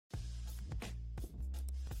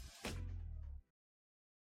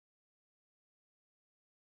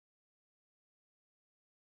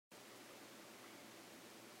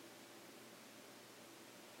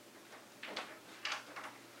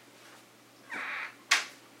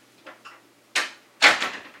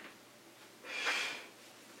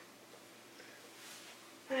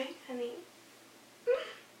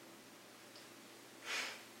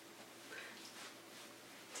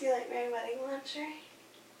Do you like my wedding lingerie?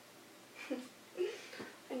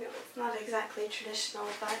 I know it's not exactly traditional,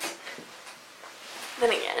 but then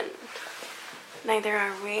again, neither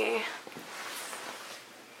are we.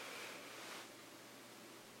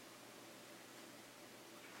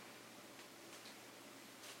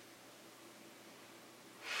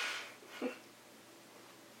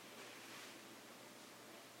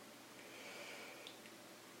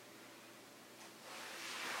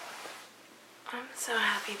 I'm so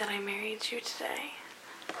happy that I married you today.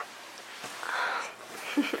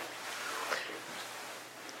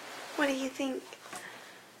 What do you think?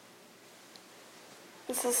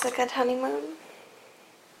 Is this a good honeymoon?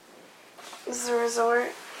 Is the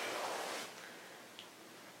resort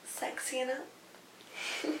sexy enough?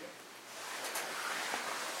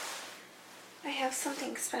 I have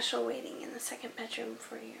something special waiting in the second bedroom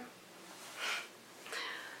for you.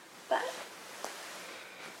 But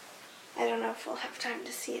I don't know if we'll have time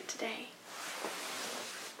to see it today.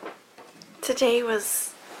 Today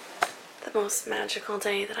was the most magical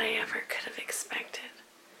day that I ever could have expected.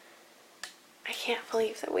 I can't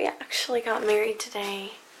believe that we actually got married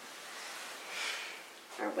today.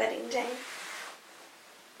 Our wedding day.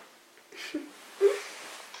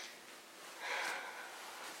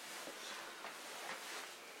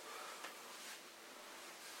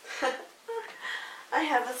 I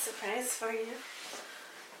have a surprise for you.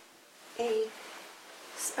 A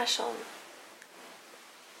special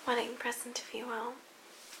wedding present, if you will.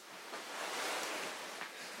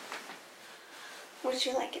 Would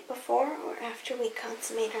you like it before or after we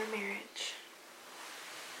consummate our marriage?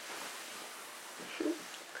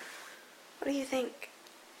 What do you think?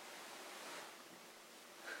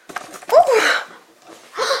 Oh,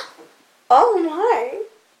 oh my!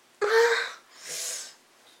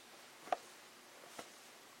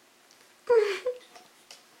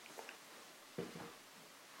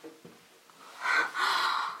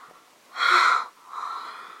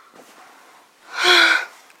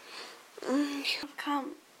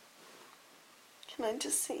 Come. Can I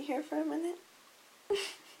just sit here for a minute?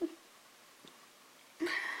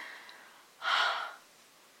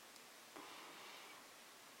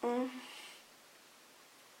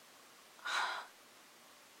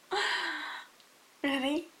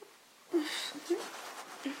 Ready? I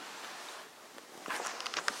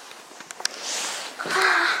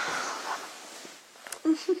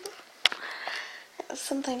have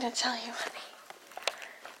something to tell you, honey.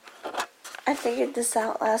 I figured this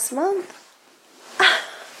out last month.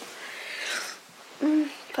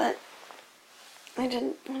 But I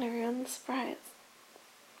didn't want to ruin the surprise.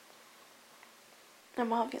 I'm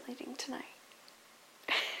ovulating tonight.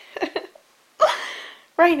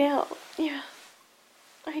 Right now. Yeah.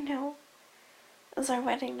 I know. It was our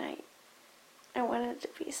wedding night. I wanted it to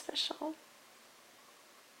be special.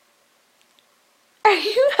 Are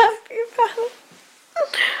you happy about it?